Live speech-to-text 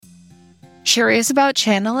Curious about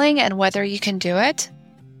channeling and whether you can do it?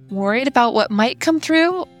 Worried about what might come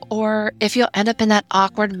through, or if you'll end up in that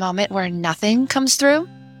awkward moment where nothing comes through?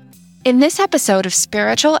 In this episode of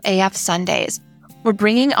Spiritual AF Sundays, we're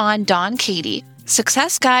bringing on Dawn Katie,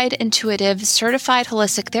 Success Guide Intuitive Certified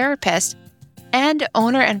Holistic Therapist and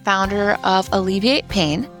owner and founder of Alleviate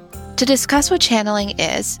Pain, to discuss what channeling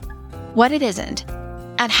is, what it isn't,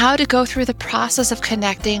 and how to go through the process of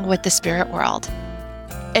connecting with the spirit world.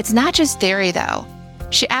 It's not just theory, though.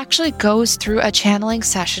 She actually goes through a channeling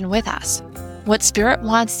session with us. What Spirit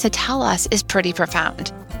wants to tell us is pretty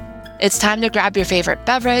profound. It's time to grab your favorite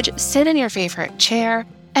beverage, sit in your favorite chair,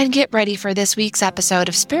 and get ready for this week's episode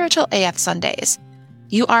of Spiritual AF Sundays.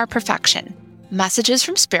 You are perfection. Messages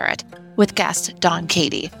from Spirit with guest Dawn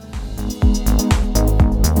Katie.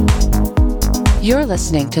 You're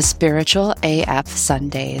listening to Spiritual AF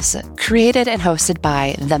Sundays, created and hosted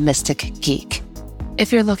by The Mystic Geek.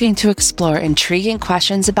 If you're looking to explore intriguing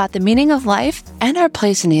questions about the meaning of life and our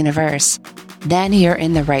place in the universe, then you're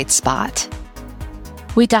in the right spot.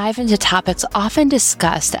 We dive into topics often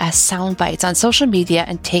discussed as sound bites on social media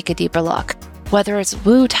and take a deeper look. Whether it's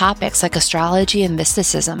woo topics like astrology and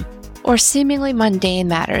mysticism, or seemingly mundane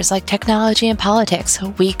matters like technology and politics,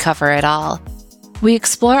 we cover it all. We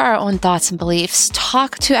explore our own thoughts and beliefs,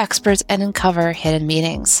 talk to experts, and uncover hidden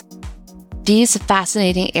meanings. These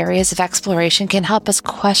fascinating areas of exploration can help us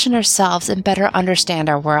question ourselves and better understand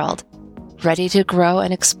our world. Ready to grow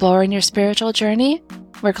and explore in your spiritual journey?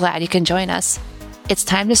 We're glad you can join us. It's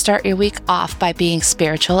time to start your week off by being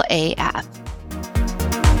Spiritual AF.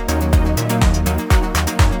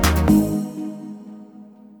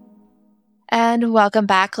 And welcome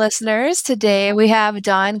back, listeners. Today we have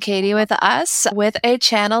Dawn Katie with us with a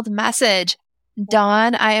channeled message.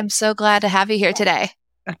 Dawn, I am so glad to have you here today.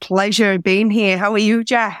 A pleasure being here. How are you,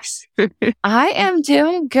 Jess? I am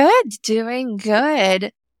doing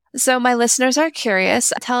good. So my listeners are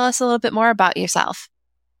curious. Tell us a little bit more about yourself.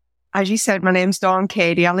 As you said, my name's Dawn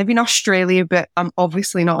Katie. I live in Australia, but I'm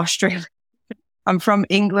obviously not Australian. I'm from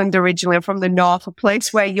England originally. I'm from the north, a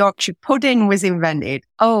place where Yorkshire pudding was invented.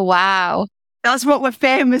 Oh, wow. That's what we're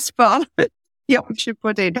famous for, Yorkshire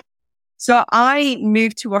pudding. So I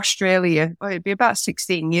moved to Australia, it'd be about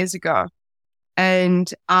 16 years ago.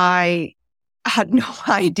 And I had no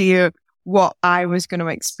idea what I was going to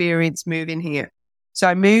experience moving here. So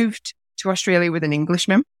I moved to Australia with an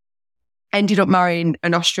Englishman, ended up marrying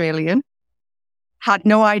an Australian, had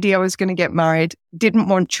no idea I was going to get married, didn't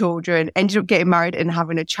want children, ended up getting married and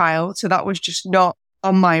having a child. So that was just not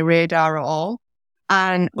on my radar at all.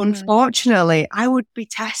 And unfortunately, I would be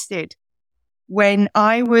tested. When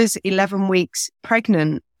I was 11 weeks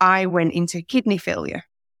pregnant, I went into kidney failure.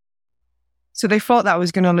 So they thought that I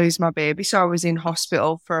was going to lose my baby. So I was in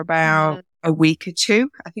hospital for about a week or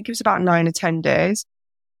two. I think it was about 9 or 10 days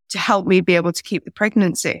to help me be able to keep the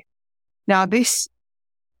pregnancy. Now this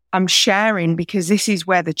I'm sharing because this is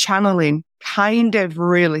where the channeling kind of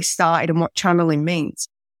really started and what channeling means.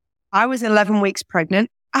 I was 11 weeks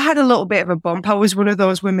pregnant. I had a little bit of a bump. I was one of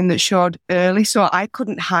those women that showed early, so I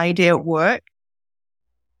couldn't hide it at work.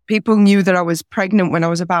 People knew that I was pregnant when I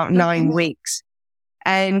was about 9 weeks.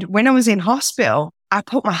 And when I was in hospital, I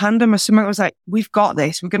put my hand on my stomach. I was like, we've got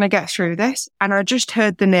this. We're going to get through this. And I just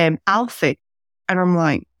heard the name Alfie. And I'm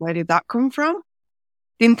like, where did that come from?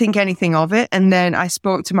 Didn't think anything of it. And then I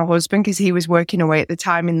spoke to my husband because he was working away at the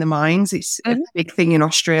time in the mines. It's a big thing in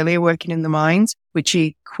Australia, working in the mines, which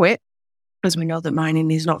he quit. As we know that mining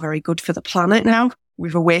is not very good for the planet now.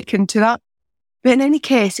 We've awakened to that. But in any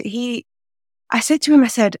case, I said to him,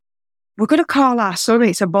 we're going to call our son,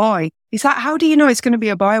 it's a boy. He's like, how do you know it's going to be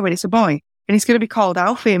a boy when it's a boy? And he's going to be called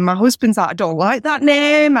Alfie. And my husband's like, I don't like that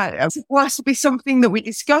name. It has to be something that we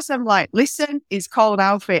discuss. I'm like, listen, he's called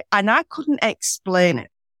Alfie. And I couldn't explain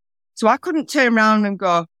it. So I couldn't turn around and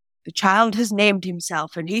go, the child has named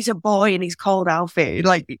himself and he's a boy and he's called Alfie.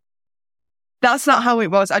 Like, that's not how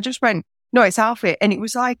it was. I just went, no, it's Alfie. And it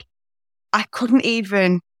was like, I couldn't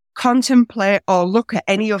even contemplate or look at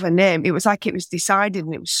any other name. It was like it was decided,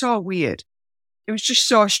 and it was so weird. It was just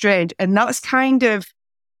so strange. And that was kind of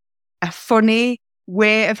a funny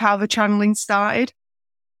way of how the channeling started.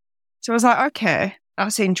 So I was like, okay,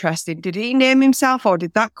 that's interesting. Did he name himself or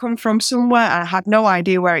did that come from somewhere? I had no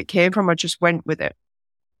idea where it came from. I just went with it.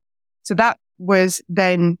 So that was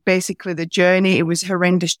then basically the journey. It was a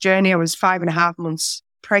horrendous journey. I was 5.5 months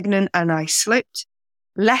pregnant and I slipped,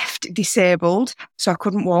 left disabled, so I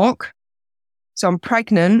couldn't walk. So I'm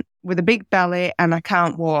pregnant with a big belly and I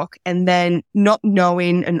can't walk. And then not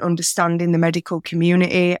knowing and understanding the medical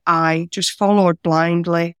community, I just followed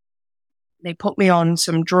blindly They put me on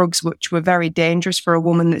some drugs which were very dangerous for a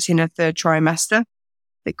woman that's in her third trimester.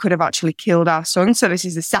 That could have actually killed our son. So this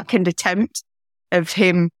is the second attempt of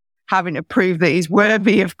him having to prove that he's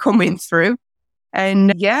worthy of coming through.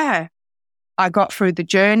 And yeah, I got through the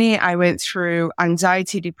journey. I went through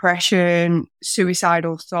anxiety, depression,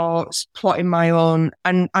 suicidal thoughts, plotting my own.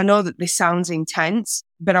 And I know that this sounds intense,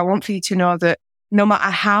 but I want for you to know that no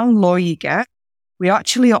matter how low you get, we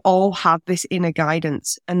actually all have this inner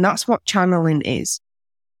guidance. And that's what channeling is.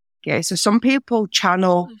 Okay, so some people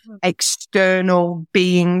channel external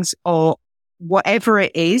beings or whatever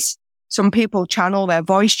it is. Some people channel their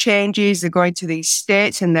voice changes. They're going to these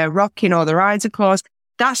states and they're rocking or their eyes are closed.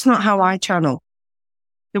 That's not how I channel.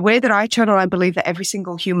 The way that I channel, I believe that every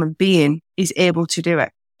single human being is able to do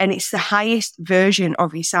it. And it's the highest version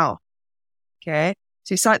of yourself. Okay.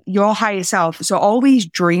 So it's like your higher self. So all these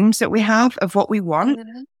dreams that we have of what we want,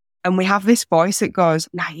 and we have this voice that goes,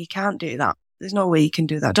 nah, you can't do that. There's no way you can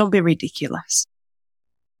do that. Don't be ridiculous.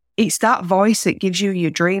 It's that voice that gives you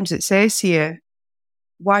your dreams that says to you,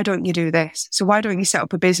 why don't you do this? So why don't you set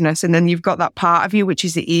up a business? And then you've got that part of you, which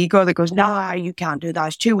is the ego that goes, nah, you can't do that.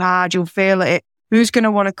 It's too hard. You'll fail at it. Who's going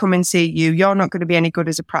to want to come and see you? You're not going to be any good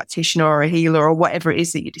as a practitioner or a healer or whatever it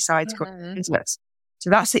is that you decide to go into business.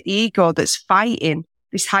 So that's the ego that's fighting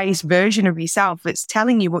this highest version of yourself that's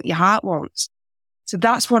telling you what your heart wants. So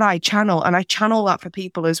that's what I channel, and I channel that for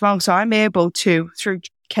people as well. So I'm able to, through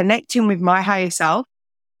connecting with my higher self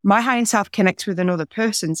connects with another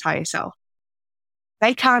person's higher self.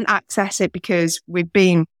 They can't access it because we've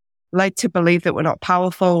been led to believe that we're not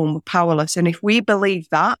powerful and we're powerless. And if we believe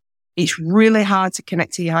that, it's really hard to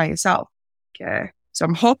connect to your higher self. Okay. So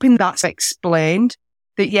I'm hoping that's explained.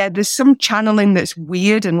 That, yeah, there's some channeling that's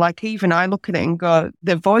weird. And like, even I look at it and go,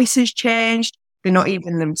 their voice has changed. They're not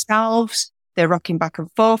even themselves. They're rocking back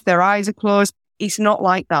and forth. Their eyes are closed. It's not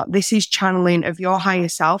like that. This is channeling of your higher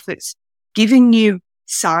self that's giving you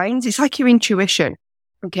signs. It's like your intuition.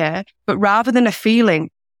 Okay. But rather than a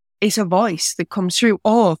feeling, it's a voice that comes through,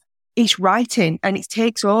 or it's writing and it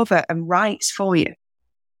takes over and writes for you.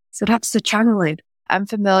 So that's the channeling. I'm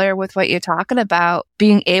familiar with what you're talking about,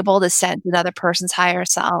 being able to sense another person's higher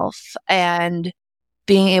self and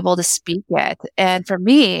being able to speak it. And for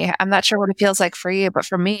me, I'm not sure what it feels like for you, but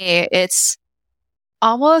for me, it's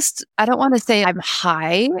almost, I don't want to say I'm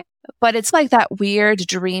high, but it's like that weird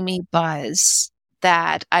dreamy buzz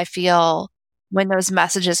that I feel when those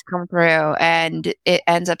messages come through, and it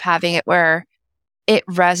ends up having it where it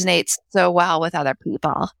resonates so well with other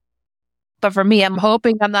people. But for me, I'm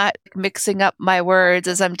hoping I'm not mixing up my words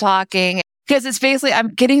as I'm talking, because it's basically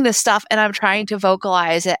I'm getting this stuff and I'm trying to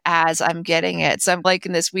vocalize it as I'm getting it. So I'm like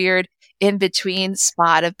in this weird in-between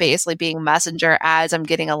spot of basically being messenger as I'm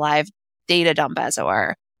getting a live data dump, as it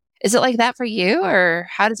were. Is it like that for you, or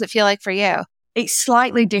how does it feel like for you? It's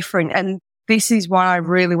slightly different. And this is why I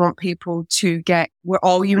really want people to get, we're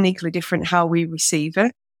all uniquely different how we receive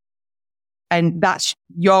it. And that's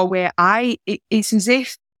your way. It's as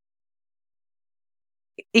if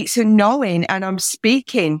it's a knowing and I'm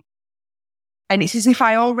speaking. And it's as if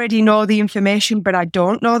I already know the information, but I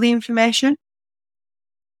don't know the information.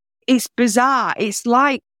 It's bizarre. It's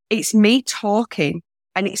like, it's me talking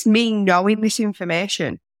and it's me knowing this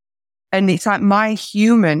information. And it's like my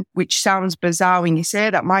human, which sounds bizarre when you say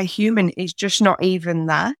that, my human is just not even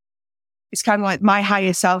there. It's kind of like my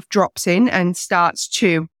higher self drops in and starts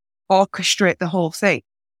to orchestrate the whole thing.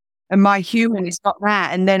 And my human is not there.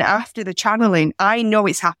 And then after the channeling, I know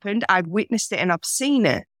it's happened. I've witnessed it and I've seen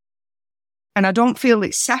it. And I don't feel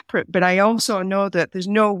it's separate, but I also know that there's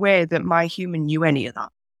no way that my human knew any of that.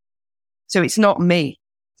 So it's not me.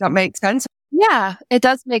 Does that make sense? Yeah, it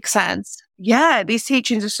does make sense. Yeah, these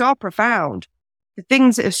teachings are so profound. The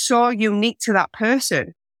things that are so unique to that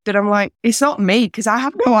person that I'm like, it's not me, because I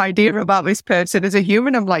have no idea about this person as a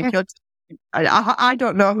human. I'm like, I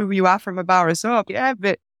don't know who you are from a bar of soap. Yeah,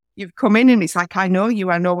 but you've come in and it's like, I know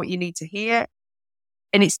you. I know what you need to hear.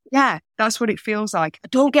 And it's, yeah, that's what it feels like. I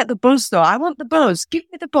don't get the buzz though. I want the buzz. Give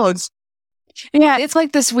me the buzz. Yeah, it's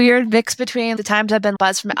like this weird mix between the times I've been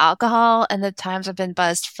buzzed from alcohol and the times I've been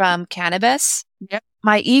buzzed from cannabis. Yep.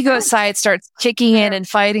 My ego side starts kicking in and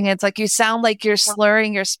fighting. It's like you sound like you're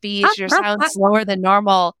slurring your speech. You sound slower than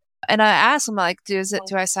normal. And I ask them, like, do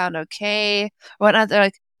I sound okay? Or whatnot. They're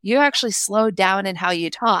like, you actually slowed down in how you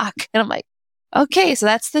talk. And I'm like, okay, so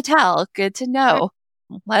that's the tell. Good to know.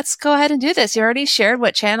 Let's go ahead and do this. You already shared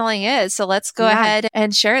what channeling is. So let's go ahead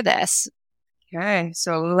and share this. Okay,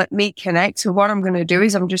 so let me connect. So what I'm going to do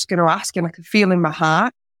is I'm just going to ask, and I can feel in my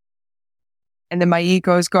heart. And then my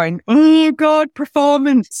ego is going, oh God,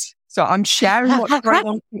 performance. So I'm sharing what's going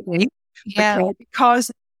on with me. Yeah. Because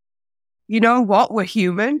you know what? We're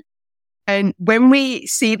human. And when we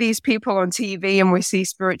see these people on TV and we see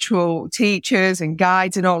spiritual teachers and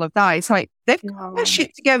guides and all of that, it's like they've got their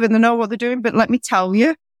shit together and they know what they're doing. But let me tell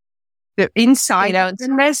you that inside,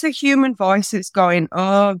 and there's a human voice that's going,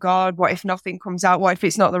 oh God, what if nothing comes out? What if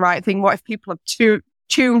it's not the right thing? What if people have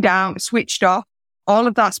tuned out, switched off? All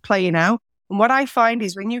of that's playing out. And what I find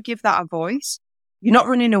is when you give that a voice, you're not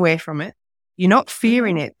running away from it. You're not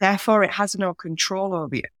fearing it. Therefore, it has no control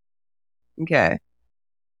over you. Okay.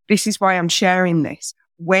 This is why I'm sharing this.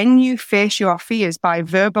 When you face your fears by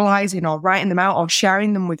verbalizing or writing them out or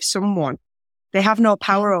sharing them with someone, they have no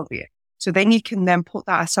power over you. So then you can then put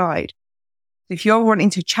that aside. If you're wanting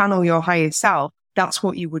to channel your higher self, that's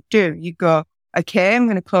what you would do. You go, okay, I'm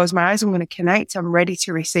going to close my eyes. I'm going to connect. I'm ready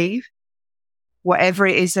to receive whatever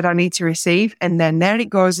it is that I need to receive. And then there it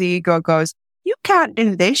goes. The ego goes, you can't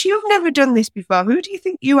do this. You've never done this before. Who do you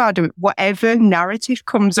think you are doing? Whatever narrative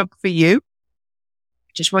comes up for you,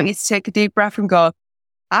 just want you to take a deep breath and go,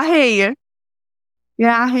 I hear you.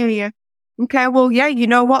 Yeah, I hear you. Okay, well, yeah, you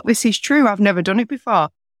know what? This is true. I've never done it before.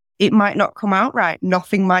 It might not come out right.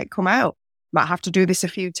 Nothing might come out. Might have to do this a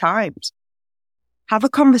few times. Have a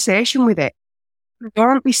conversation with it.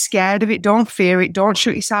 Don't be scared of it. Don't fear it. Don't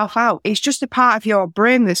shut yourself out. It's just a part of your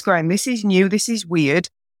brain that's going, this is new. This is weird.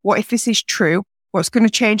 What if this is true? What's going to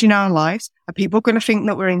change in our lives? Are people going to think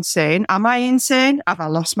that we're insane? Am I insane? Have I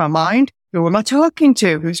lost my mind? Who am I talking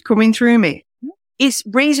to? Who's coming through me? It's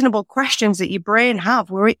reasonable questions that your brain have.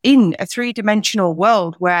 We're in a 3-dimensional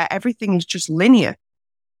world where everything is just linear.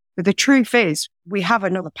 But the truth is, we have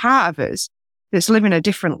another part of us that's living a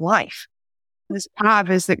different life. There's a part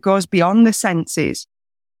of us that goes beyond the senses.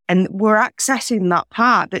 And we're accessing that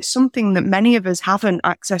part. That's something that many of us haven't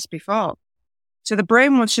accessed before. So the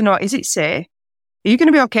brain wants to know, is it safe? Are you going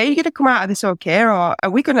to be okay? Are you going to come out of this okay? Or are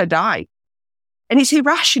we going to die? And it's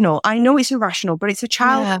irrational. I know it's irrational, but it's a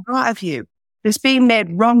child part of you that's being made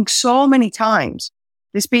wrong so many times.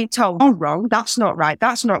 That's being told, oh, wrong. That's not right.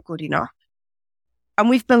 That's not good enough. And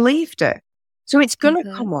we've believed it. So it's going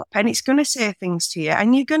to come up and it's going to say things to you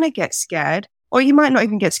and you're going to get scared, or you might not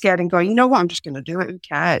even get scared and go, you know what? I'm just going to do it. Who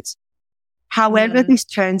cares? However this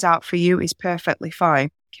turns out for you is perfectly fine.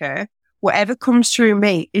 Okay. Whatever comes through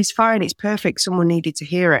me is fine. It's perfect. Someone needed to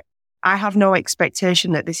hear it. I have no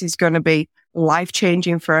expectation that this is going to be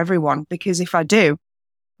life-changing for everyone, because if I do,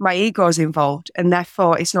 my ego's involved and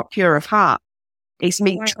therefore it's not pure of heart. It's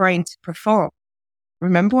me trying to perform.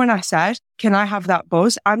 Remember when I said, can I have that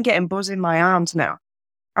buzz? I'm getting buzz in my arms now.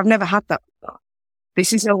 I've never had that before.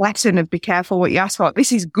 This is a lesson of be careful what you ask for.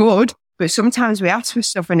 This is good, but sometimes we ask for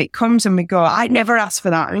stuff and it comes and we go, I never asked for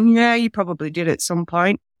that. And yeah, you probably did at some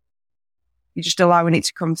point. You're just allowing it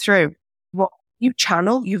to come through. What you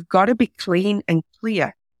channel, you've got to be clean and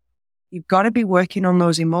clear. You've got to be working on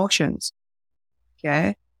those emotions.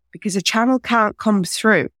 Okay? Because a channel can't come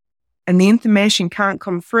through and the information can't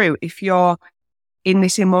come through if you're in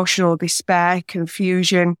this emotional despair,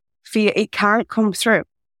 confusion, fear. It can't come through.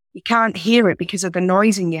 You can't hear it because of the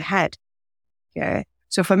noise in your head. Okay?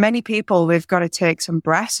 So for many people, they've got to take some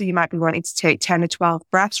breaths. So you might be wanting to take 10 or 12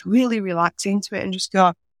 breaths, really relax into it and just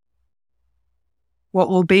go, what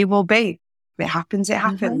will be, will be. If it happens, it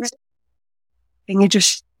happens. And you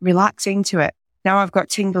just relax into it. Now I've got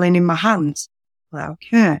tingling in my hands. Well,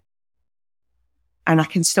 okay. And I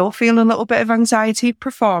can still feel a little bit of anxiety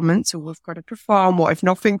performance. So we've got to perform. What if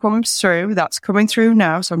nothing comes through? That's coming through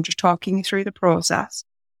now. So I'm just talking you through the process.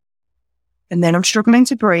 And then I'm struggling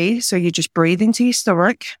to breathe. So you just breathe into your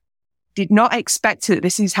stomach. Did not expect that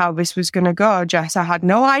this is how this was going to go, Jess. I had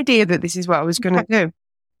no idea that this is what I was going to do.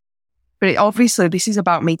 But obviously, this is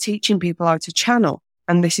about me teaching people how to channel.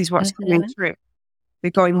 And this is what's coming through.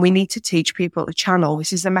 They're going, we need to teach people to channel.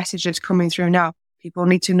 This is the message that's coming through now. People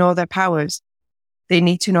need to know their powers. They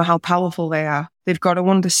need to know how powerful they are. They've got to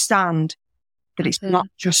understand that it's not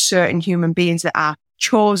just certain human beings that are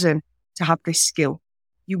chosen to have this skill.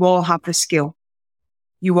 You all have the skill.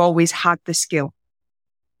 You always had the skill.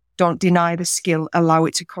 Don't deny the skill. Allow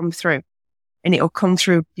it to come through. And it'll come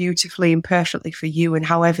through beautifully and perfectly for you and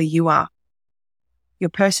however you are.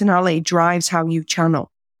 Your personality drives how you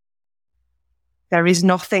channel. There is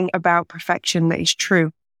nothing about perfection that is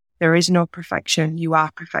true. There is no perfection. You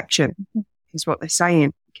are perfection, is what they're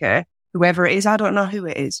saying. Okay. Whoever it is, I don't know who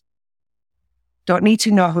it is. Don't need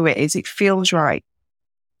to know who it is. It feels right.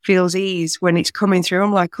 Feels ease when it's coming through.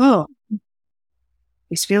 I'm like, oh,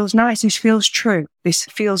 this feels nice. This feels true. This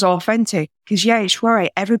feels authentic. Because yeah, it's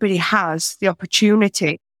right. Everybody has the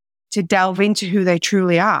opportunity to delve into who they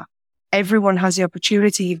truly are. Everyone has the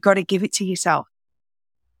opportunity. You've got to give it to yourself.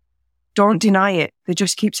 Don't deny it. They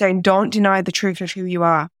just keep saying, don't deny the truth of who you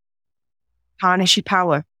are. Harness your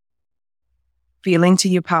power. Feel into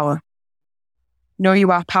your power. Know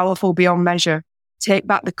you are powerful beyond measure. Take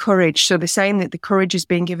back the courage. So they're saying that the courage is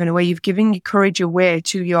being given away. You've given your courage away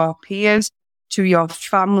to your peers, to your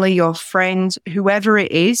family, your friends, whoever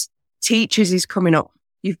it is. Teachers is coming up.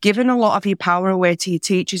 You've given a lot of your power away to your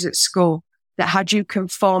teachers at school that had you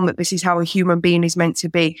conform that this is how a human being is meant to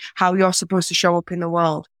be, how you're supposed to show up in the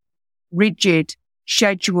world. Rigid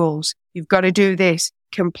schedules. You've got to do this.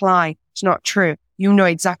 Comply. It's not true. You know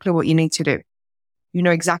exactly what you need to do. You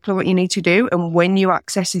know exactly what you need to do. And when you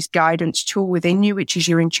access this guidance tool within you, which is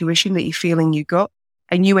your intuition that you feel in your gut,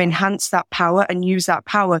 and you enhance that power and use that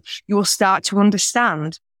power, you will start to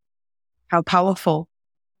understand how powerful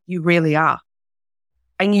you really are.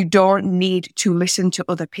 And you don't need to listen to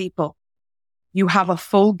other people. You have a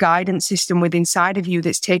full guidance system within inside of you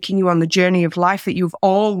that's taking you on the journey of life that you've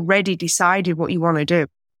already decided what you want to do.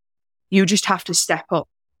 You just have to step up.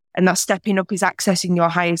 And that stepping up is accessing your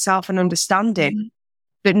higher self and understanding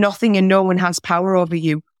that nothing and no one has power over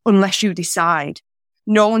you unless you decide.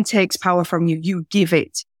 No one takes power from you. You give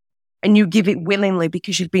it. And you give it willingly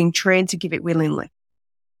because you've been trained to give it willingly.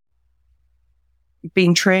 You've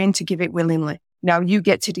been trained to give it willingly. Now you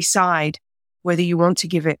get to decide whether you want to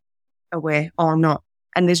give it away or not.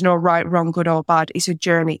 And there's no right, wrong, good or bad. It's a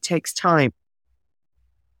journey. It takes time.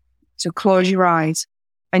 So close your eyes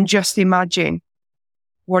and just imagine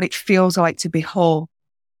what it feels like to be whole.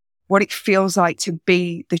 What it feels like to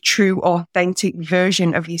be the true, authentic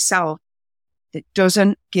version of yourself that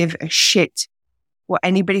doesn't give a shit what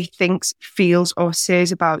anybody thinks, feels, or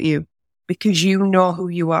says about you, because you know who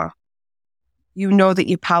you are. You know that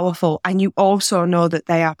you're powerful, and you also know that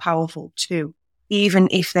they are powerful too, even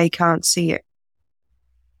if they can't see it.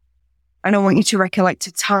 And I want you to recollect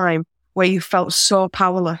a time where you felt so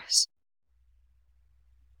powerless.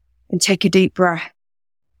 And take a deep breath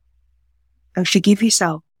and forgive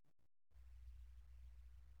yourself.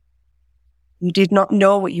 You did not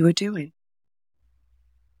know what you were doing.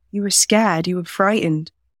 You were scared, you were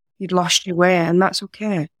frightened, you'd lost your way, and that's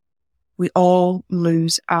okay. We all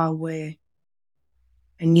lose our way.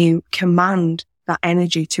 And you command that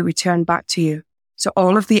energy to return back to you. So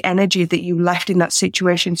all of the energy that you left in that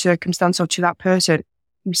situation, circumstance, or to that person,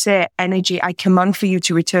 you say, energy, I command for you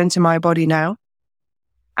to return to my body now.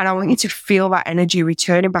 And I want you to feel that energy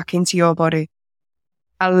returning back into your body.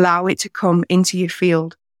 Allow it to come into your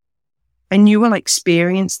field. And you will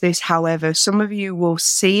experience this. However, some of you will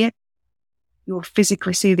see it. You will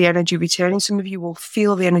physically see the energy returning. Some of you will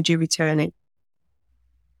feel the energy returning.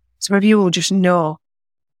 Some of you will just know.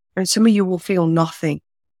 And some of you will feel nothing.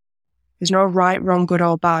 There's no right, wrong, good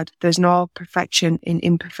or bad. There's no perfection in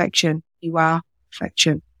imperfection. You are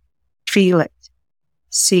perfection. Feel it.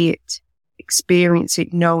 See it. Experience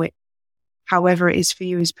it. Know it. However it is for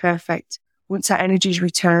you is perfect. Once that energy is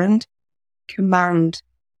returned,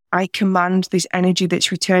 I command this energy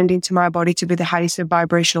that's returned into my body to be the highest of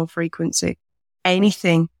vibrational frequency.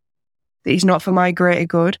 Anything that is not for my greater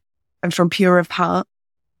good and from pure of heart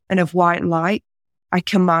and of white light, I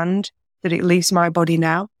command that it leaves my body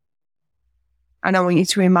now. And I want you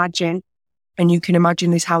to imagine, and you can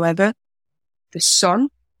imagine this however, the sun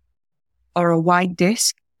or a white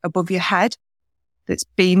disc above your head that's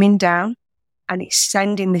beaming down and it's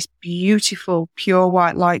sending this beautiful, pure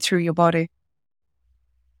white light through your body.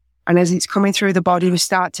 And as it's coming through the body, we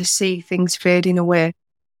start to see things fading away.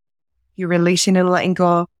 You're releasing and letting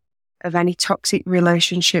go of any toxic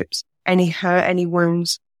relationships, any hurt, any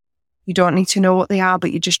wounds. You don't need to know what they are,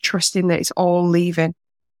 but you're just trusting that it's all leaving.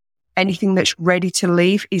 Anything that's ready to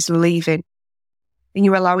leave is leaving. And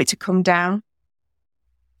you allow it to come down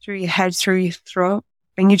through your head, through your throat,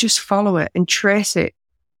 and you just follow it and trace it.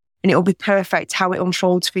 And it'll be perfect how it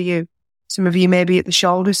unfolds for you. Some of you may be at the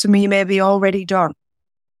shoulders, some of you may be already done.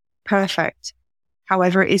 Perfect.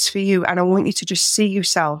 However it is for you. And I want you to just see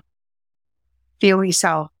yourself, feel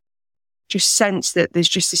yourself, just sense that there's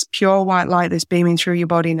just this pure white light that's beaming through your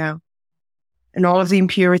body now. And all of the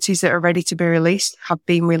impurities that are ready to be released have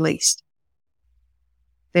been released.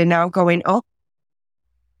 They're now going up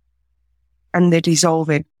and they're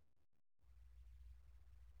dissolving.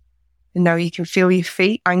 And now you can feel your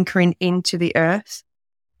feet anchoring into the earth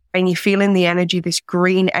and you're feeling the energy, this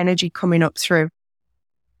green energy coming up through.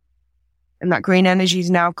 And that green energy is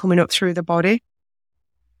now coming up through the body.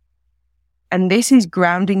 And this is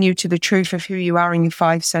grounding you to the truth of who you are in your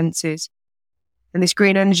five senses. And this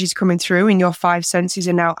green energy is coming through and your five senses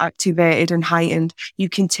are now activated and heightened. You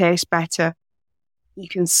can taste better. You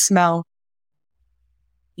can smell.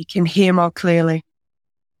 You can hear more clearly.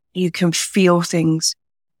 You can feel things.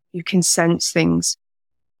 You can sense things.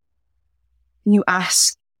 And you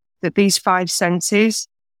ask that these 5 senses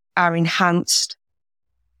are enhanced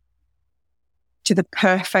to the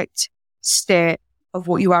perfect state of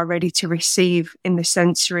what you are ready to receive in the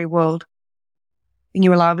sensory world. And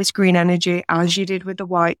you allow this green energy, as you did with the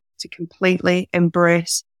white, to completely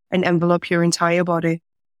embrace and envelop your entire body.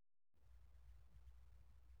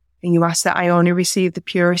 And you ask that I only receive the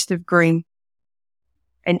purest of green.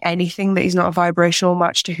 And anything that is not a vibrational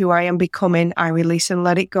match to who I am becoming, I release and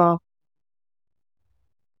let it go.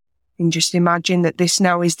 And just imagine that this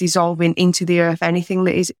now is dissolving into the earth. Anything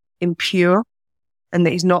that is impure and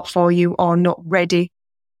that is not for you or not ready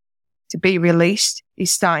to be released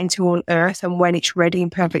is starting to unearth. And when it's ready in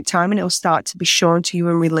perfect time, and it'll start to be shown to you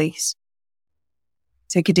and release.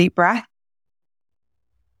 Take a deep breath.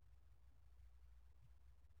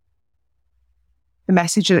 The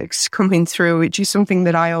message that's coming through, which is something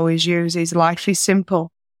that I always use, is life is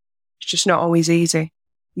simple. It's just not always easy.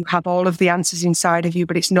 You have all of the answers inside of you,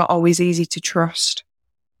 but it's not always easy to trust.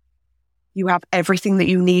 You have everything that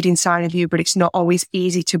you need inside of you, but it's not always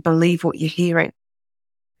easy to believe what you're hearing.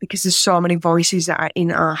 Because there's so many voices that are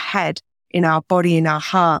in our head, in our body, in our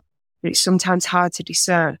heart, that it's sometimes hard to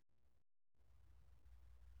discern.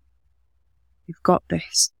 You've got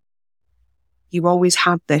this. You always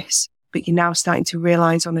had this, but you're now starting to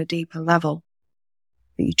realize on a deeper level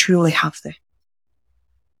that you truly have this.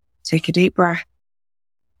 Take a deep breath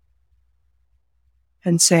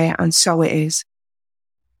and say, and so it is.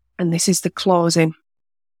 And this is the closing.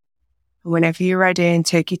 And whenever you're ready, and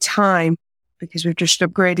take your time, because we've just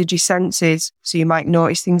upgraded your senses, so you might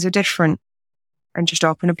notice things are different, and just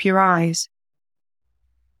open up your eyes.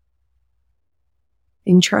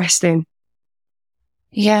 Interesting.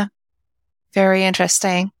 Yeah. Very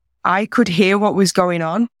interesting. I could hear what was going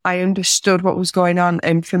on. I understood what was going on.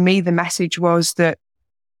 And for me, the message was that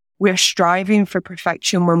we're striving for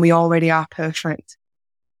perfection when we already are perfect.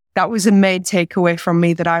 That was a main takeaway from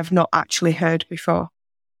me that I've not actually heard before.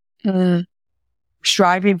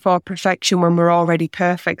 Striving for perfection when we're already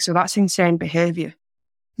perfect. So that's insane behavior.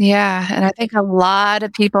 Yeah. And I think a lot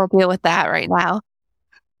of people deal with that right now.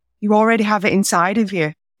 You already have it inside of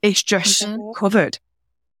you. It's just covered.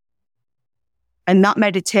 And that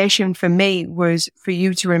meditation for me was for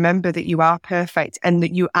you to remember that you are perfect, and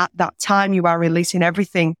that you, at that time, you are releasing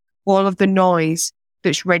everything, all of the noise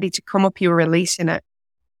that's ready to come up, you're releasing it.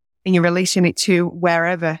 And you're releasing it to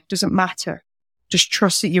wherever, doesn't matter. Just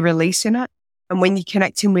trust that you're releasing it. And when you're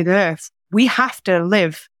connecting with Earth, we have to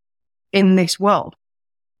live in this world.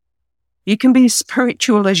 You can be as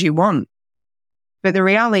spiritual as you want, but the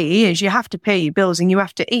reality is you have to pay your bills and you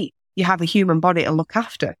have to eat. You have a human body to look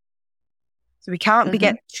after. So we can't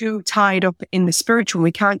get too tied up in the spiritual.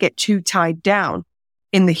 We can't get too tied down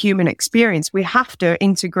in the human experience. We have to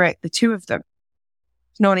integrate the two of them.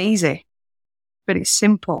 It's not easy, but it's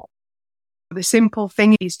simple. The simple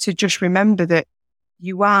thing is to just remember that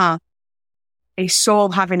you are a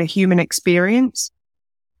soul having a human experience.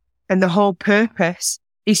 And the whole purpose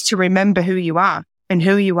is to remember who you are. And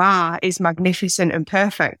who you are is magnificent and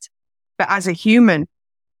perfect. But as a human,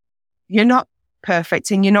 you're not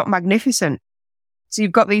perfect and you're not magnificent. So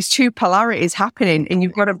you've got these two polarities happening, and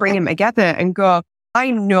you've got to bring them together and go, I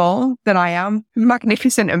know that I am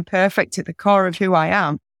magnificent and perfect at the core of who I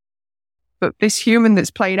am. But this human that's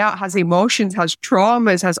played out has emotions, has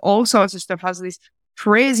traumas, has all sorts of stuff, has this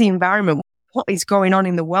crazy environment. What is going on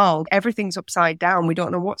in the world? Everything's upside down. We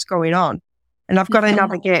don't know what's going on. And I've got to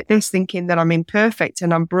navigate this thinking that I'm imperfect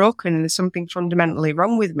and I'm broken and there's something fundamentally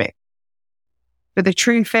wrong with me. But the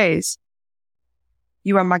truth is,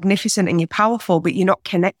 you are magnificent and you're powerful, but you're not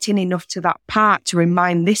connecting enough to that part to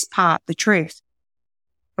remind this part the truth.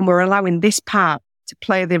 And we're allowing this part to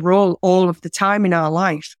play the role all of the time in our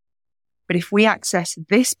life. But if we access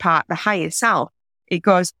this part, the higher self, it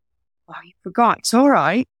goes, oh, you forgot. It's all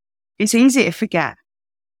right. It's easy to forget.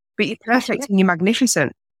 But you're perfect and you're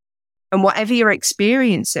magnificent. And whatever you're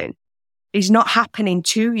experiencing is not happening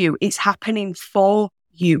to you. It's happening for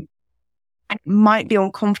you. And it might be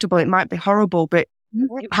uncomfortable. It might be horrible, but you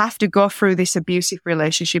have to go through this abusive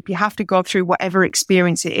relationship. You have to go through whatever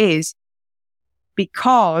experience it is,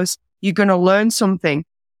 because you're going to learn something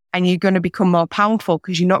and you're going to become more powerful,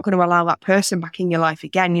 because you're not going to allow that person back in your life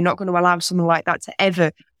again. You're not going to allow someone like that to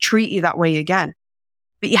ever treat you that way again.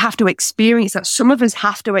 But you have to experience that. Some of us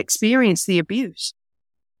have to experience the abuse,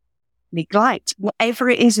 neglect, whatever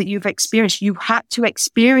it is that you've experienced. You had to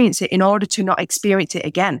experience it in order to not experience it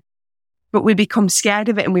again. But we become scared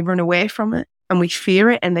of it and we run away from it. And we fear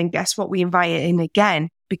it, and then guess what? We invite it in again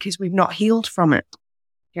because we've not healed from it.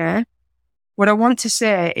 Yeah. What I want to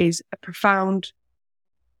say is a profound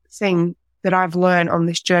thing that I've learned on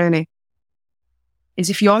this journey is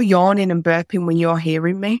if you're yawning and burping when you're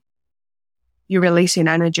hearing me, you're releasing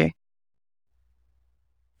energy.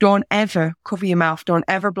 Don't ever cover your mouth. Don't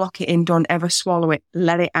ever block it in. Don't ever swallow it.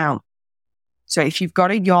 Let it out. So if you've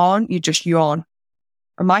got a yawn, you just yawn.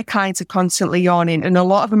 And my clients are constantly yawning. And a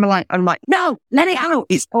lot of them are like, I'm like, no, let it out.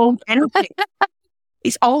 It's old energy.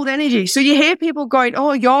 It's old energy. So you hear people going,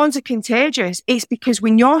 oh, yawns are contagious. It's because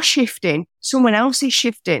when you're shifting, someone else is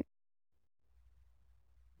shifting.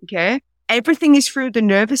 Okay? Everything is through the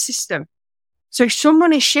nervous system. So if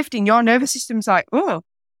someone is shifting, your nervous system's like, oh,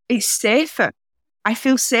 it's safer. I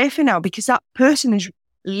feel safer now because that person has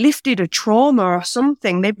lifted a trauma or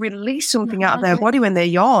something. They've released something out of their body when they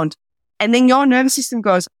yawned. And then your nervous system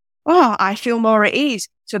goes, oh, I feel more at ease.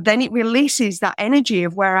 So then it releases that energy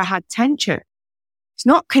of where I had tension. It's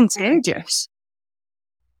not contagious.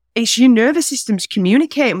 It's your nervous system's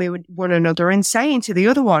communicating with one another and saying to the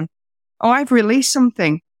other one, oh, I've released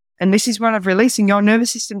something. And this is what I've released. And your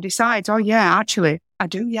nervous system decides, oh, yeah, actually, I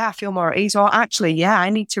do. Yeah, I feel more at ease. Or actually, yeah,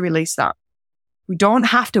 I need to release that. We don't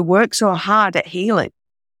have to work so hard at healing.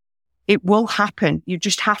 It will happen. You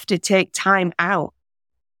just have to take time out.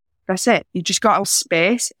 That's it. You just got to have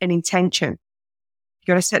space and intention.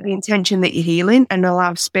 You got to set the intention that you're healing and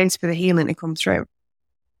allow space for the healing to come through.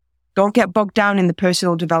 Don't get bogged down in the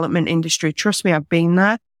personal development industry. Trust me, I've been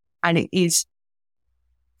there, and it is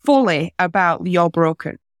fully about you're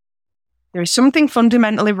broken. There is something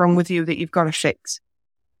fundamentally wrong with you that you've got to fix.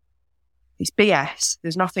 It's BS.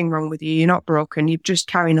 There's nothing wrong with you. You're not broken. You're just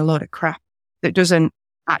carrying a load of crap that doesn't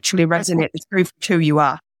actually resonate with the truth of who you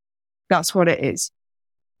are. That's what it is.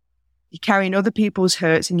 You're carrying other people's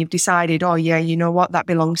hurts and you've decided, oh yeah, you know what? That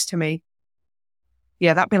belongs to me.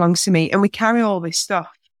 Yeah, that belongs to me. And we carry all this stuff.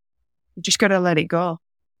 You just got to let it go.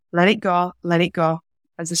 Let it go. Let it go.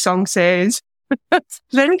 As the song says.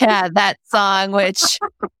 Yeah, that song, which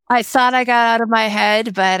I thought I got out of my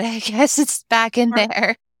head, but I guess it's back in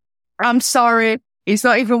there. I'm sorry. It's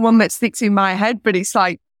not even one that sticks in my head, but it's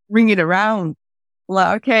like ringing around.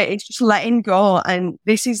 Like, okay, it's just letting go. And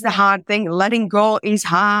this is the hard thing. Letting go is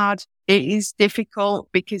hard. It is difficult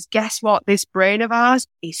because guess what? This brain of ours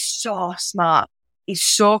is so smart. It's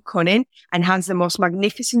so cunning and has the most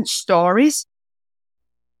magnificent stories.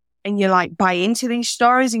 And you like buy into these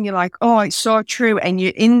stories and you're like, oh, it's so true. And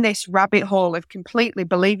you're in this rabbit hole of completely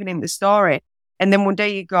believing in the story. And then one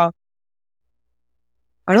day you go,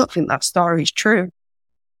 I don't think that story is true.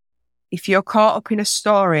 If you're caught up in a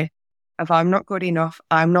story of I'm not good enough,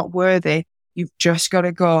 I'm not worthy, you've just got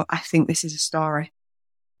to go, I think this is a story.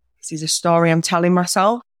 This is a story I'm telling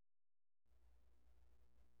myself.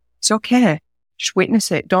 It's okay. Just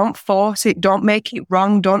witness it. Don't force it. Don't make it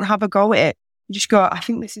wrong. Don't have a go at it. You just go, I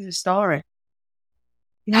think this is a story.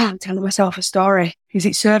 Yeah, I'm telling myself a story. Is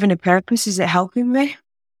it serving a purpose? Is it helping me?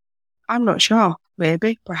 I'm not sure.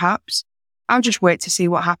 Maybe, perhaps. I'll just wait to see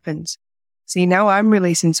what happens. See, now I'm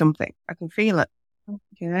releasing something. I can feel it.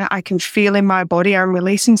 Yeah, I can feel in my body I'm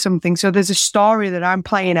releasing something. So there's a story that I'm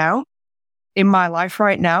playing out in my life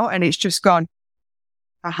right now, and it's just gone,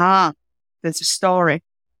 aha, there's a story.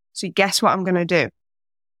 So guess what I'm going to do?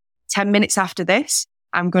 10 minutes after this,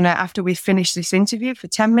 after we finish this interview, for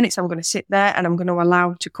 10 minutes, I'm going to sit there and I'm going to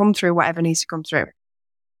allow to come through whatever needs to come through.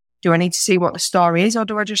 Do I need to see what the story is, or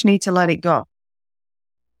do I just need to let it go?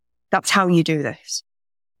 That's how you do this.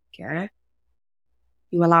 Okay.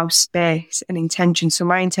 You allow space and intention. So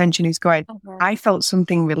my intention is going, I felt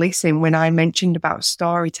something releasing when I mentioned about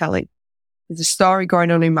storytelling. There's a story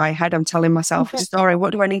going on in my head. I'm telling myself a story.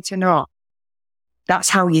 What do I need to know? That's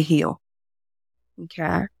how you heal.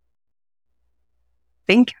 Okay.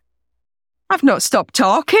 Think. I've not stopped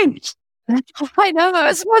talking. I know. I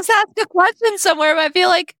was supposed to ask a question somewhere, but I feel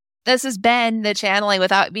like this has been the channeling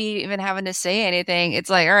without me even having to say anything.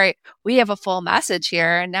 It's like, all right, we have a full message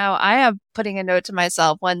here. And now I am putting a note to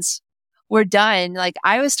myself once we're done. Like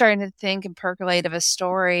I was starting to think and percolate of a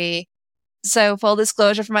story. So full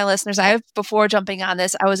disclosure for my listeners, before jumping on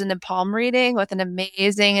this, I was in a palm reading with an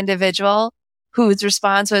amazing individual whose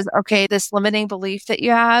response was, okay, this limiting belief that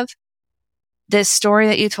you have, this story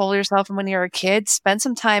that you told yourself when you were a kid, spend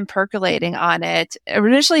some time percolating on it.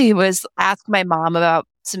 Initially, he was asking my mom about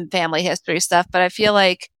some family history stuff, but I feel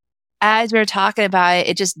like as we were talking about it,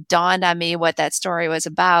 it just dawned on me what that story was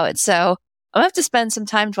about. So I'll have to spend some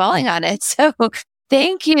time dwelling on it. So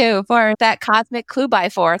thank you for that cosmic clue by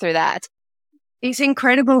 4 through that. It's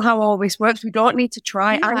incredible how all this works. We don't need to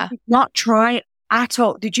try. Yeah. I did not try at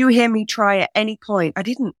all. Did you hear me try at any point? I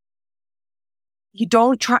didn't. You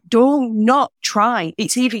don't try. Do not try.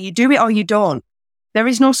 It's either you do it or you don't. There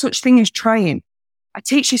is no such thing as trying. I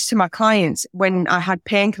teach this to my clients when I had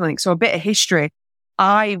pain clinics. So a bit of history.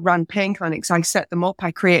 I ran pain clinics. I set them up.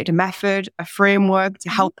 I created a method, a framework to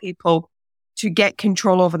help people to get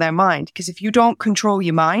control over their mind. Because if you don't control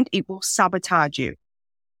your mind, it will sabotage you.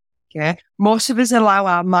 Okay. Most of us allow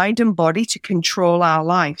our mind and body to control our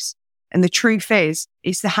lives. And the truth is,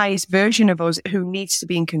 it's the highest version of us who needs to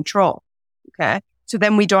be in control. Okay. So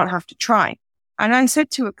then we don't have to try. And I said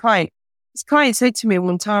to a client, this client said to me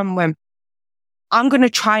one time when I'm going to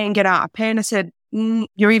try and get out of pain. I said,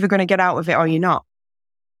 you're either going to get out of it or you're not.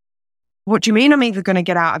 What do you mean I'm either going to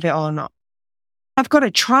get out of it or not? I've got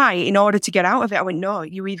to try in order to get out of it. I went, no,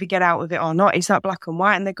 you either get out of it or not. It's that black and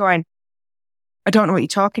white. And they're going, I don't know what you're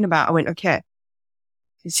talking about. I went, okay.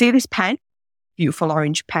 You see this pen? Beautiful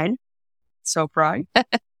orange pen. So bright.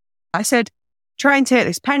 I said, try and take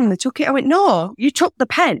this pen. And they took it. I went, no, you took the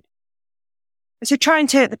pen. I said, try and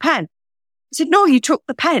take the pen. I said, no, you took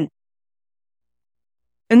the pen.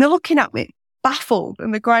 And they're looking at me, baffled.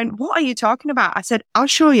 And they're going, what are you talking about? I said, I'll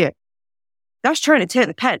show you. That's trying to take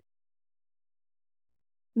the pen.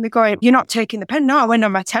 And they're going, you're not taking the pen. No, I went,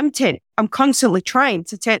 I'm attempting. I'm constantly trying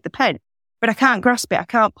to take the pen, but I can't grasp it. I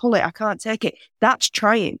can't pull it. I can't take it. That's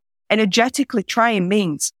trying. Energetically trying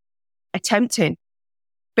means attempting,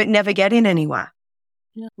 but never getting anywhere.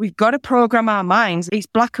 Yeah. We've got to program our minds. It's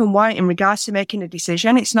black and white in regards to making a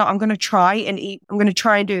decision. It's not, I'm going to try and eat. I'm going to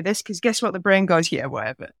try and do this because guess what? The brain goes, yeah,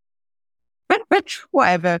 whatever.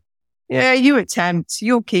 Whatever. Yeah, you attempt.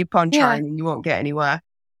 You'll keep on trying and you won't get anywhere.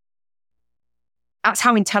 That's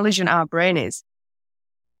how intelligent our brain is.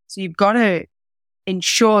 So you've got to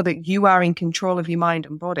ensure that you are in control of your mind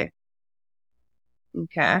and body.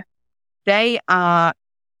 Okay. They are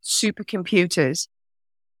supercomputers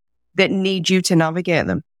that need you to navigate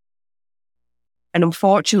them. And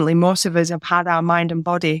unfortunately, most of us have had our mind and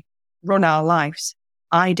body run our lives.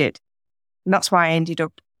 I did. And that's why I ended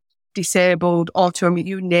up disabled, autoimmune,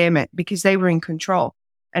 you name it, because they were in control.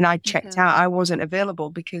 And I checked out. I wasn't available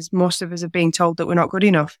because most of us are being told that we're not good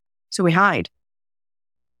enough. So we hide.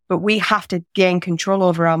 But we have to gain control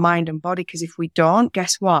over our mind and body because if we don't,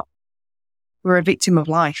 guess what? We're a victim of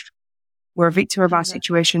life. We're a victim of our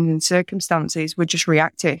situations and circumstances. We're just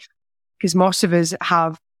reactive because most of us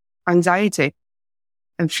have anxiety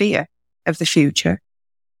and fear of the future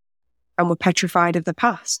and we're petrified of the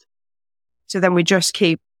past. So then we just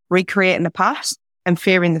keep recreating the past and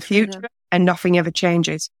fearing the future and nothing ever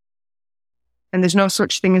changes. And there's no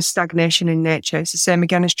such thing as stagnation in nature. It's the same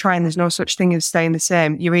again as trying. There's no such thing as staying the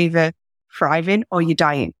same. You're either thriving or you're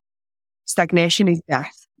dying. Stagnation is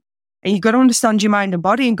death. And you've got to understand your mind and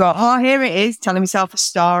body and go, oh, here it is, telling myself a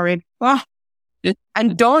story. Oh.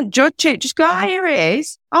 And don't judge it. Just go, oh, here it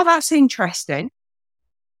is. Oh, that's interesting.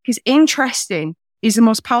 Because interesting is the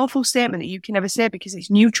most powerful statement that you can ever say because it's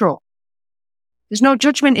neutral. There's no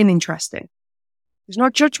judgment in interesting. There's no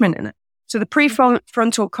judgment in it. So the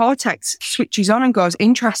prefrontal cortex switches on and goes,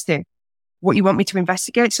 interesting. What, you want me to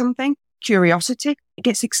investigate something? Curiosity. It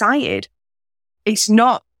gets excited. It's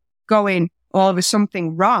not going, oh, there's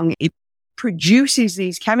something wrong. It produces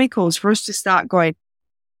these chemicals for us to start going,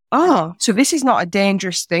 oh, so this is not a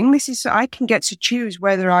dangerous thing. This is, I can get to choose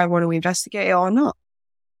whether I want to investigate it or not.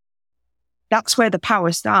 That's where the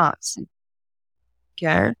power starts.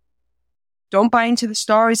 Okay. Don't buy into the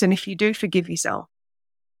stories. And if you do, forgive yourself.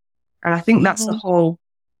 And I think that's the whole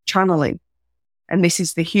channeling. And this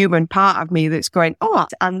is the human part of me that's going, oh,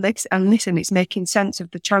 and this, and listen, it's making sense of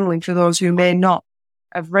the channeling for those who may not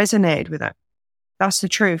have resonated with it. That's the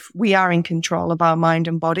truth. We are in control of our mind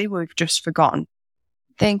and body. We've just forgotten.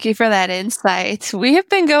 Thank you for that insight. We have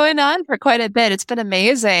been going on for quite a bit. It's been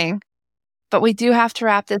amazing. But we do have to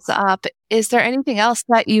wrap this up. Is there anything else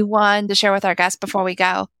that you want to share with our guests before we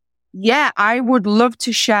go? Yeah, I would love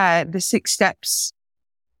to share the 6 steps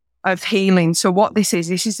of healing. So what this is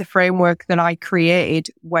the framework that I created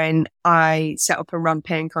when I set up and ran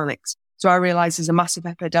pain clinics. So I realized there's a massive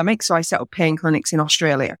epidemic. So I set up pain clinics in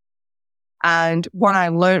Australia. And what I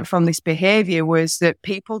learned from this behavior was that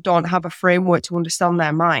people don't have a framework to understand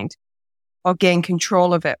their mind or gain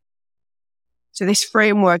control of it. So this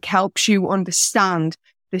framework helps you understand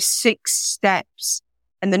the 6 steps,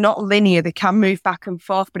 and they're not linear. They can move back and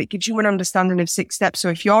forth, but it gives you an understanding of 6 steps. So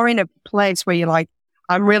if you're in a place where you're like,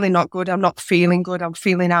 I'm really not good, I'm not feeling good, I'm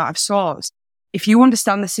feeling out of sorts. If you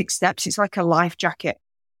understand the 6 steps, it's like a life jacket.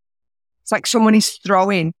 It's like someone is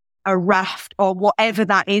throwing a raft or whatever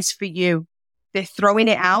that is for you. They're throwing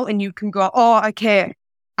it out and you can go, oh, okay,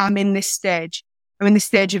 I'm in this stage. I'm in the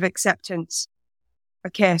stage of acceptance.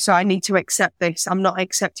 Okay, so I need to accept this. I'm not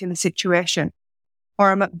accepting the situation.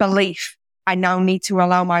 Or I'm at belief. I now need to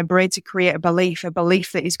allow my brain to create a belief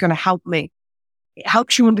that is going to help me. It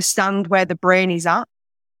helps you understand where the brain is at.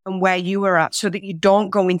 and where you are at so that you don't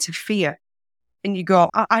go into fear and you go,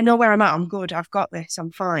 I know where I'm at. I'm good. I've got this.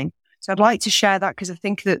 I'm fine. So I'd like to share that because I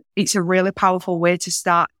think that it's a really powerful way to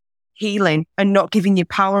start healing and not giving your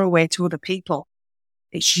power away to other people.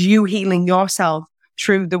 It's you healing yourself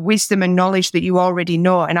through the wisdom and knowledge that you already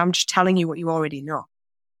know. And I'm just telling you what you already know.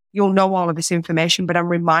 You'll know all of this information, but I'm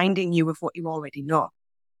reminding you of what you already know.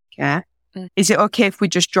 Okay. Is it okay if we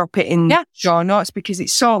just drop it in show notes because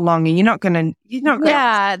it's so long and you're not gonna.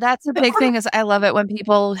 Yeah, that's a big thing. Is I love it when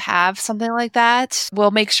people have something like that.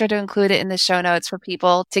 We'll make sure to include it in the show notes for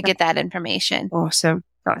people to get that information. Awesome,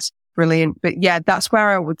 that's brilliant. But yeah, that's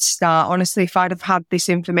where I would start. Honestly, if I'd have had this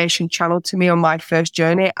information channeled to me on my first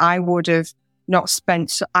journey, I would have not spent.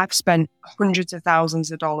 So I've spent hundreds of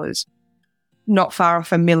thousands of dollars, not far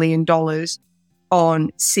off $1 million.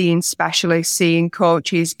 On seeing specialists, seeing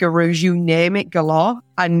coaches, gurus, you name it, galore.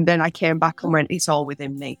 And then I came back and went, it's all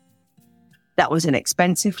within me. That was an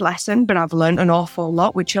expensive lesson, but I've learned an awful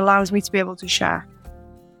lot, which allows me to be able to share.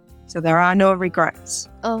 So there are no regrets.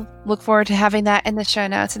 Oh, look forward to having that in the show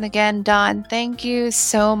notes. And again, Dawn, thank you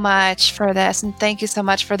so much for this. And thank you so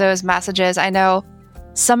much for those messages. I know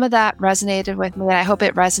some of that resonated with me, and I hope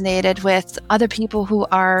it resonated with other people who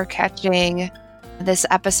are catching this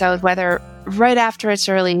episode, whether right after it's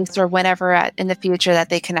released or whenever in the future that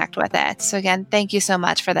they connect with it. So again, thank you so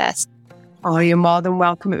much for this. Oh, you're more than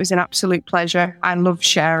welcome. It was an absolute pleasure. I love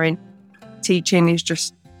sharing. Teaching is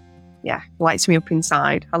just, lights me up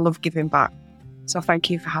inside. I love giving back. So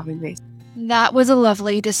thank you for having me. That was a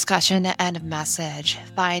lovely discussion and message,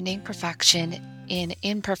 finding perfection in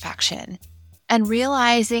imperfection and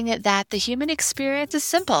realizing that the human experience is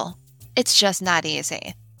simple. It's just not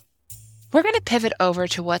easy. We're going to pivot over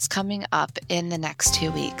to what's coming up in the next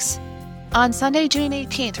 2 weeks. On Sunday, June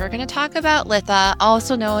 18th, we're going to talk about Litha,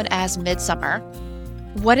 also known as Midsummer,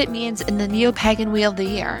 what it means in the Neo-Pagan Wheel of the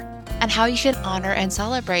Year, and how you can honor and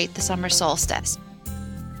celebrate the summer solstice.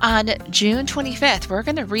 On June 25th, we're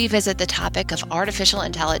going to revisit the topic of artificial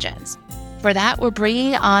intelligence. For that, we're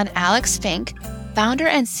bringing on Alex Fink, founder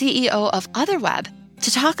and CEO of OtherWeb,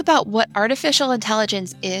 to talk about what artificial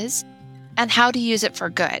intelligence is and how to use it for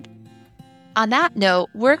good. On that note,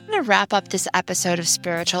 we're going to wrap up this episode of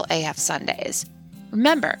Spiritual AF Sundays.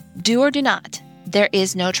 Remember, do or do not, there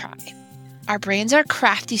is no try. Our brains are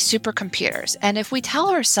crafty supercomputers, and if we tell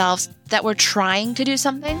ourselves that we're trying to do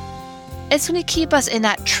something, it's going to keep us in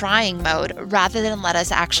that trying mode rather than let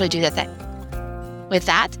us actually do the thing. With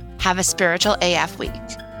that, have a Spiritual AF week.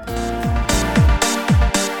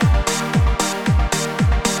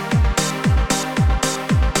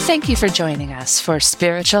 Thank you for joining us for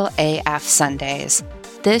Spiritual AF Sundays.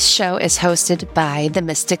 This show is hosted by The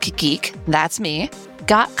Mystic Geek, that's me.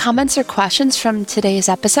 Got comments or questions from today's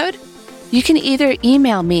episode? You can either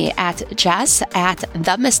email me at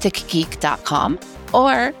jess@themysticgeek.com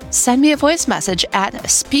or send me a voice message at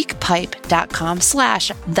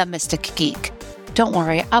speakpipe.com/themysticgeek. Don't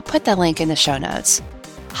worry, I'll put the link in the show notes.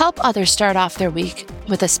 Help others start off their week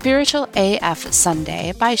with a Spiritual AF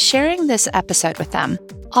Sunday by sharing this episode with them.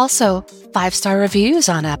 Also, 5-star reviews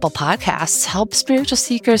on Apple Podcasts help spiritual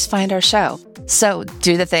seekers find our show. So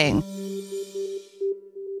do the thing.